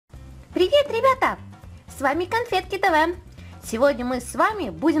Привет, ребята! С вами Конфетки ТВ. Сегодня мы с вами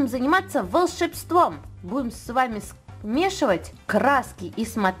будем заниматься волшебством. Будем с вами смешивать краски и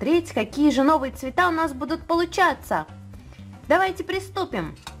смотреть, какие же новые цвета у нас будут получаться. Давайте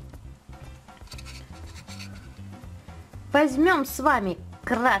приступим. Возьмем с вами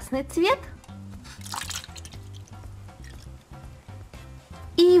красный цвет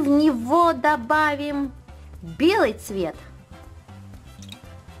и в него добавим белый цвет.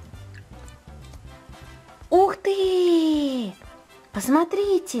 Ух ты!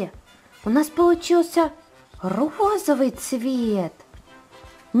 Посмотрите, у нас получился розовый цвет.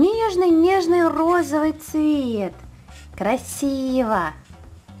 Нежный розовый цвет. Красиво.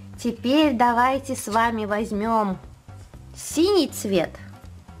 Теперь давайте с вами возьмем синий цвет.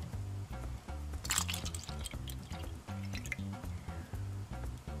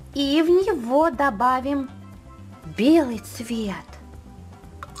 И в него добавим белый цвет.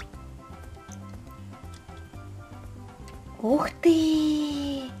 Ух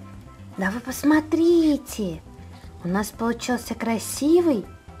ты! Да вы посмотрите! У нас получился красивый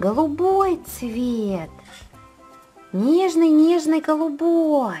голубой цвет. Нежный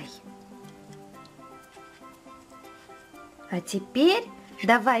голубой. А теперь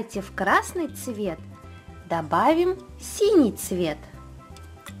давайте в красный цвет добавим синий цвет.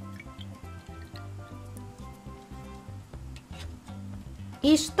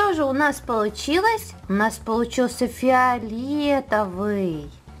 И что же у нас получилось? У нас получился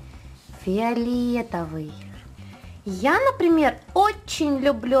фиолетовый. Я, например, очень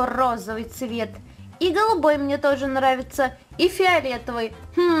люблю розовый цвет. И голубой мне тоже нравится. И фиолетовый.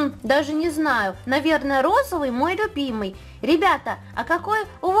 Даже не знаю. Наверное, розовый мой любимый. Ребята, а какой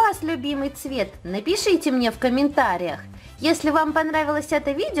у вас любимый цвет? Напишите мне в комментариях. Если вам понравилось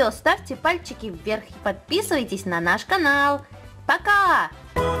это видео, ставьте пальчики вверх и подписывайтесь на наш канал. Пока!